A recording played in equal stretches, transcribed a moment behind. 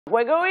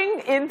We're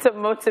going into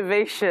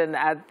motivation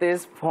at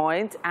this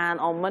point, and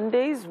on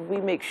Mondays,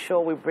 we make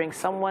sure we bring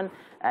someone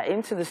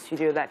into the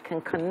studio that can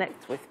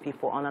connect with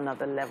people on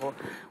another level.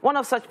 One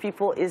of such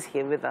people is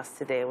here with us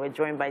today. We're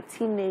joined by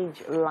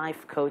teenage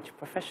life coach,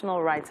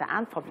 professional writer,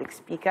 and public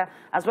speaker,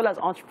 as well as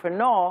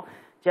entrepreneur,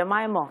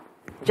 Jemimah.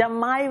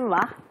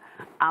 Jemimah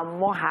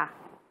Amoha.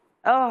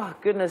 Oh,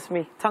 goodness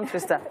me, tongue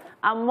twister.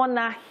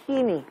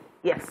 Amonahini.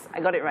 Yes, I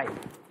got it right.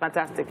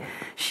 Fantastic.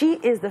 She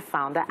is the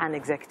founder and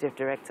executive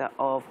director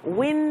of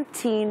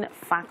WinTeen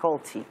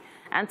faculty.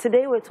 And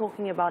today we're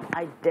talking about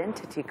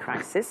identity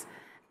crisis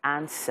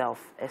and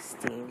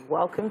self-esteem.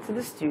 Welcome to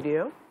the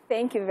studio.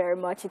 Thank you very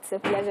much. It's a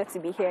pleasure to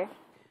be here.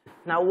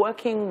 Now,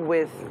 working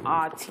with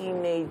our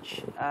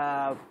teenage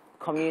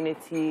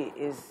community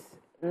is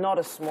not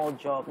a small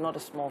job, not a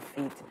small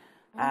feat.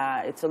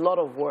 It's a lot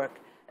of work,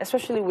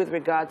 especially with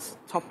regards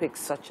to topics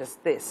such as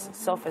this,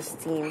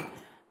 self-esteem.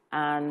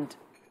 And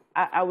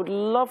I would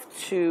love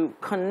to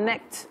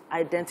connect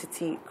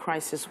identity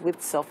crisis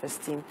with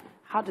self-esteem.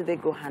 How do they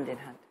go hand in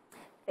hand?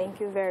 Thank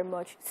you very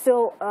much.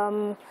 So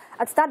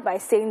I'd start by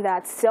saying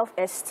that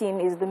self-esteem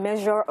is the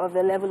measure of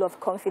the level of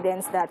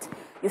confidence that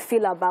you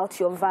feel about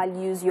your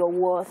values, your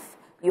worth,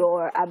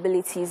 your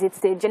abilities. It's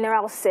the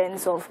general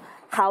sense of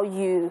how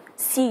you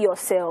see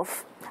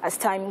yourself as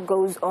time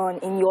goes on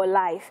in your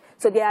life.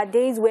 So there are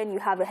days when you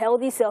have a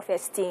healthy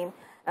self-esteem,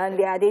 and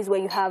there are days where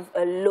you have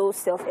a low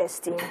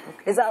self-esteem.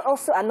 There's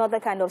also another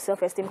kind of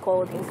self-esteem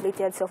called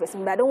inflated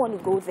self-esteem, but I don't want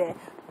to go there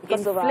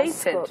because of our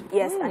scope.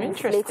 Yes, an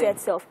inflated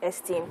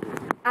self-esteem.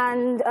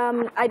 And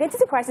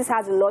identity crisis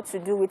has a lot to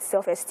do with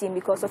self-esteem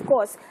because, of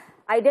course,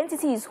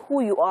 identity is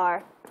who you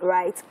are,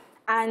 right?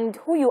 And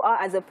who you are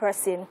as a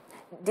person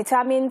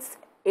determines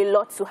a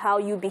lot to how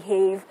you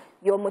behave,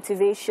 your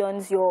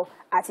motivations, your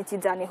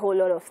attitudes, and a whole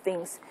lot of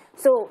things.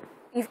 So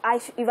if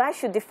I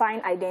should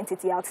define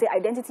identity, I would say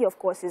identity, of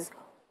course, is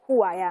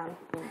who I am.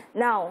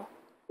 Now,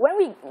 when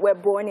we were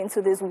born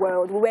into this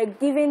world, we were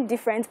given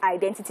different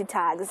identity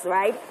tags,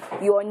 right?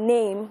 Your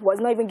name was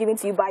not even given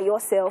to you by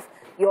yourself,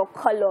 your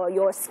color,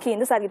 your skin.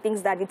 Those are the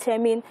things that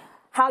determine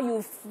how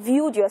you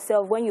viewed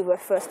yourself when you were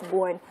first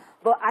born.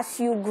 But as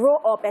you grow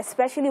up,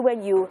 especially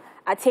when you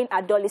attain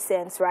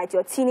adolescence, right,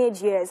 your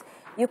teenage years,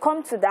 you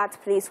come to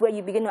that place where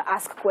you begin to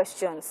ask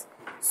questions.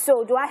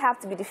 So do I have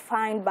to be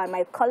defined by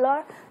my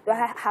color? Do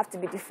I have to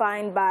be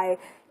defined by,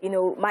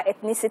 my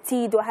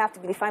ethnicity? Do I have to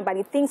be defined by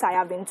the things I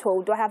have been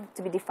told? Do I have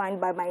to be defined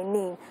by my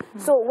name?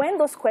 So when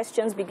those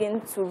questions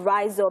begin to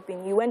rise up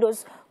in you, when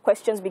those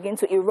questions begin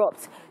to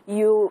erupt,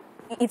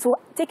 it will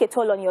take a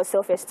toll on your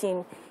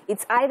self-esteem.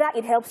 It's either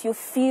it helps you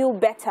feel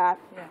better,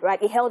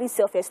 right, a healthy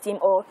self-esteem,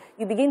 or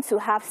you begin to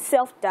have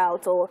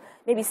self-doubt or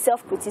maybe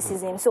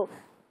self-criticism. So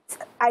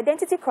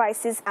identity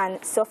crisis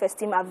and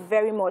self-esteem are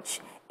very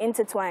much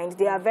intertwined.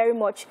 They are very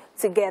much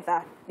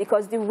together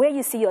because the way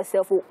you see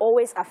yourself will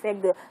always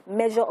affect the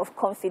measure of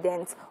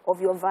confidence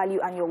of your value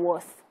and your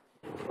worth.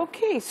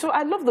 Okay, so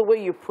I love the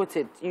way you put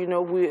it.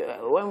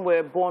 When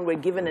we're born, we're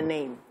given a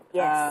name.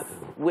 Yes.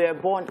 We're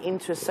born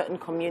into a certain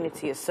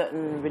community, a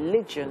certain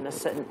religion, a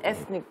certain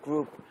ethnic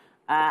group,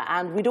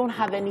 and we don't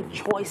have any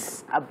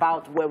choice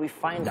about where we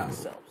find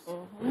ourselves.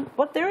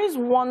 But there is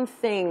one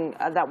thing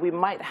that we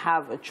might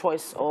have a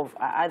choice of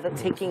either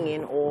taking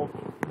in or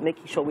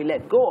making sure we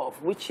let go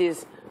of, which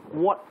is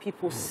what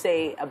people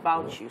say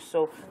about you.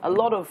 So a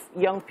lot of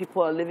young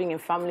people are living in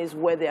families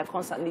where they are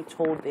constantly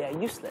told they are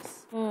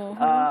useless,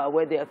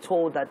 where they are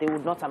told that they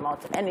would not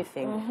amount to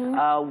anything,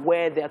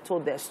 where they are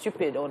told they're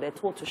stupid or they're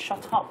told to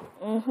shut up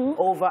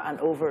over and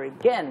over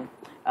again.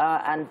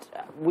 And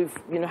we've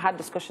had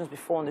discussions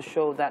before on the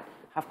show that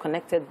have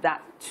connected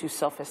that to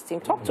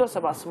self-esteem. Talk to us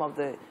about some of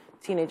the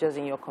teenagers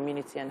in your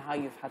community and how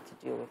you've had to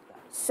deal with that.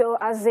 So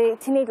as a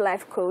teenage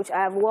life coach,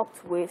 I have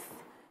worked with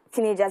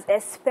teenagers,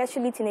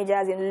 especially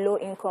teenagers in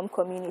low-income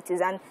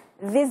communities. And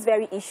these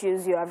very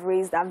issues you have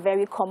raised are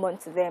very common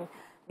to them.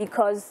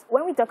 Because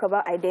when we talk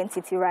about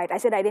identity, right, I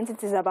said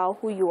identity is about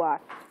who you are.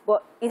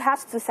 But it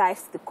has two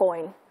sides to the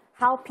coin.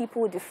 How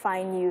people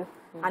define you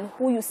and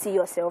who you see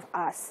yourself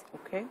as.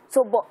 Okay.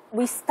 So, but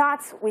we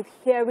start with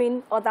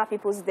hearing other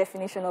people's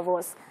definition of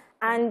us.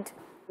 And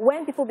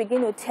when people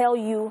begin to tell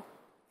you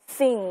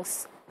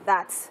things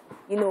that,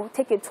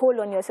 take a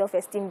toll on your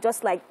self-esteem,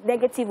 just like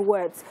negative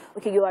words,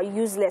 okay, you are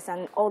useless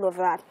and all of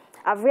that,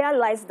 I've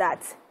realized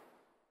that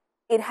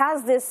it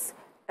has this,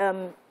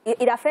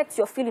 it affects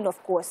your feeling,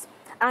 of course.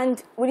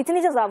 And with the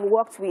teenagers I've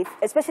worked with,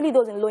 especially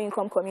those in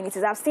low-income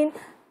communities, I've seen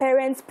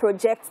parents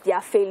project their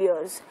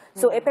failures.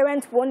 So a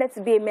parent wanted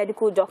to be a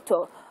medical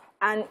doctor,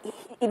 and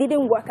it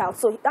didn't work out.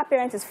 So that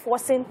parent is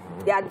forcing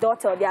their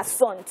daughter, their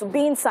son, to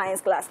be in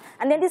science class.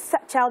 And then this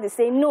child is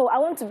saying, no, I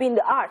want to be in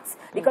the arts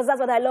because that's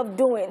what I love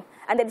doing.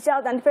 And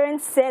the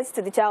parent says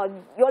to the child,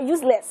 you're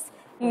useless.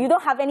 You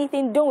don't have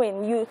anything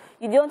doing. You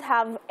don't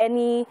have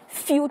any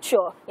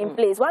future in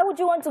place. Why would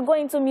you want to go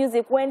into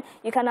music when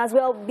you can as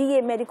well be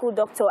a medical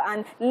doctor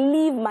and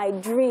live my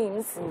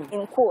dreams,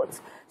 in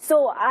quotes?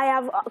 So I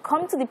have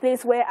come to the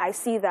place where I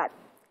see that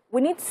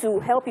we need to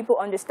help people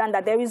understand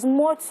that there is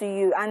more to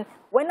you. And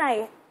when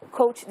I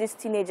coach these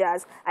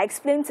teenagers, I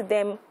explain to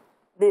them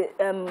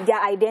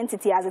their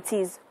identity as it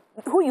is.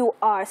 Who you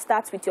are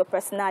starts with your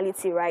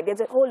personality, right?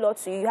 There's a whole lot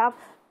to you. You have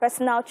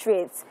personal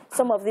traits,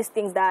 some of these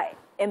things that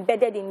are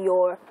embedded in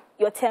your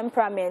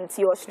temperament,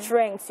 your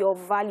strengths, your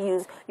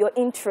values, your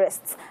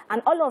interests,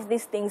 and all of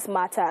these things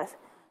matter.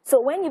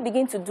 So when you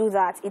begin to do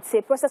that, it's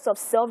a process of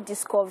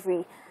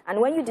self-discovery.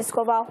 And when you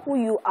discover who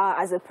you are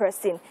as a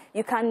person,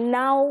 you can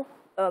now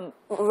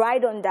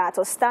ride on that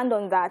or stand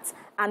on that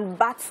and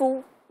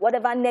battle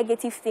whatever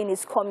negative thing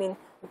is coming.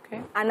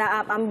 Okay. And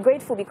I'm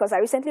grateful because I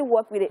recently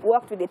worked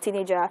with a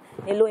teenager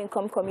in a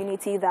low-income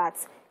community that,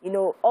 you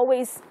know,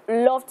 always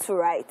loved to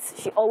write.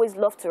 She always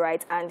loved to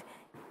write, and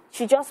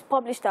she just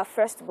published her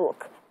first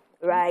book,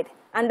 right?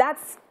 And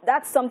that's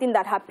something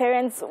that her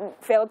parents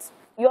felt,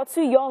 you're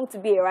too young to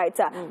be a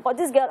writer. But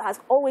this girl has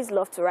always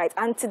loved to write,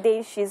 and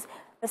today she's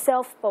a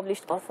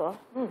self-published author.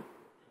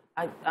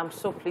 I'm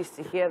so pleased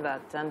to hear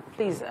that. And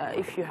please,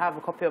 if you have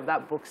a copy of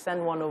that book,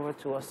 send one over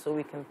to us so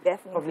we can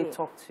probably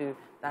talk to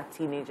that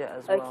teenager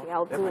as well. Okay,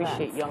 I'll do that. We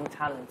appreciate young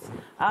talents.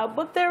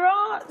 But there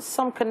are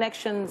some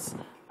connections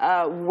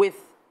with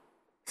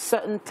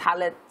certain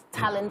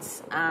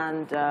talents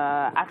and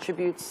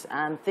attributes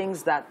and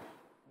things that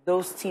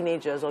those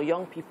teenagers or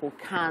young people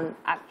can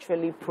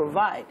actually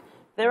provide.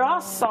 There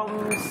are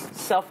some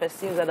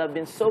self-esteem that have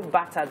been so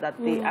battered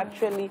that they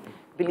actually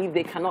believe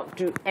they cannot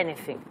do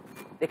anything.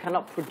 They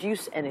cannot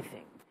produce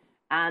anything.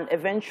 And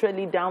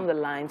eventually down the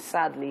line,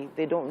 sadly,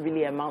 they don't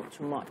really amount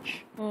to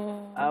much.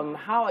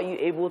 How are you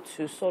able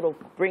to sort of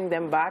bring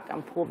them back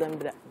and pull them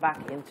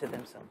back into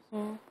themselves?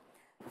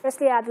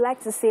 Firstly, I'd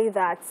like to say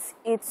that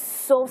it's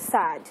so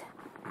sad.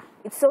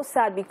 It's so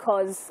sad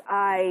because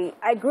I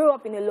grew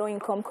up in a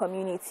low-income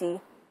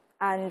community,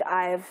 and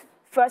I've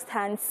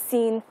firsthand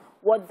seen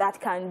what that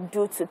can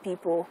do to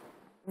people.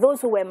 Those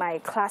who were my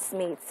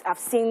classmates, I've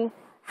seen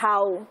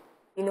how,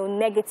 you know,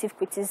 negative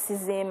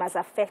criticism has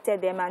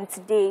affected them, and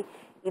today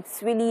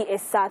it's really a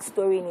sad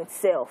story in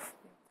itself.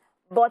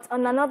 But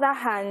on another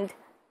hand,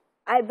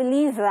 I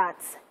believe that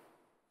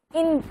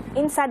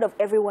inside of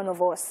every one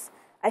of us,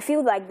 I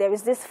feel like there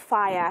is this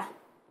fire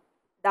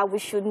that we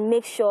should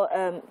make sure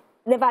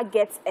never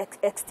gets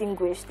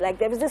extinguished. Like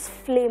there is this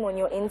flame on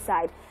your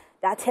inside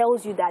that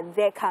tells you that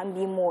there can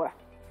be more.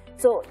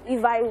 So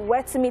if I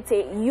were to meet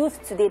a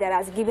youth today that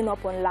has given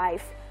up on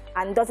life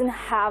and doesn't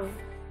have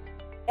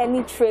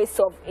any trace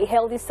of a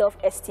healthy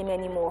self-esteem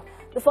anymore,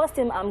 the first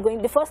thing I'm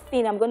going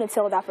to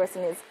tell that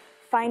person is,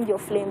 find your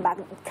flame back.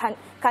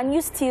 Can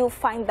you still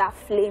find that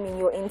flame in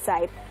your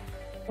inside?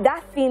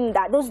 That thing,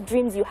 those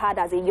dreams you had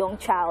as a young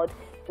child,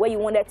 where you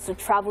wanted to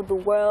travel the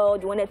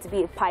world, you wanted to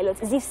be a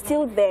pilot, is it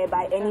still there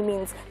by any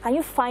means? Can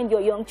you find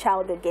your young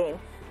child again?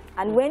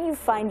 And when you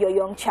find your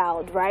young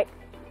child, right,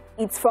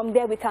 it's from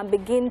there we can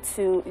begin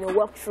to, you know,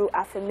 work through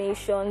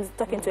affirmations,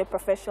 talking to a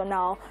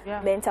professional,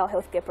 mental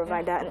health care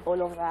provider, and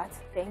all of that.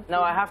 Thank you.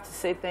 Now, I have to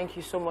say thank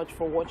you so much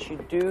for what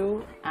you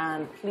do,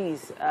 and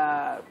please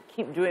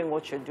keep doing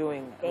what you're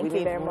doing. We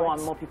need more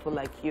and more people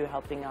like you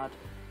helping out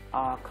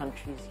our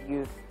country's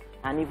youth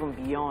and even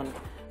beyond.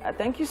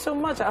 Thank you so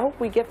much. I hope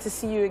we get to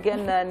see you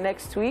again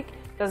next week,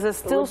 because there's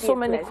still so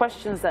many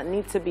questions that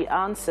need to be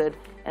answered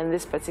in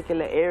this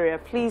particular area.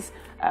 Please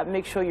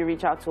make sure you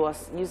reach out to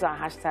us. Use our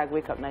hashtag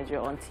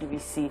WakeUpNigeria on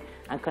TVC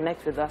and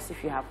connect with us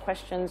if you have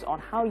questions on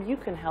how you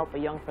can help a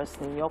young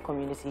person in your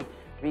community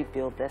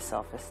rebuild their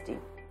self-esteem.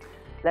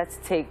 Let's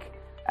take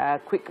a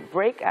quick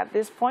break at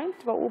this point,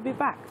 but we'll be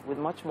back with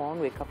much more on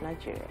Wake Up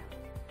Nigeria.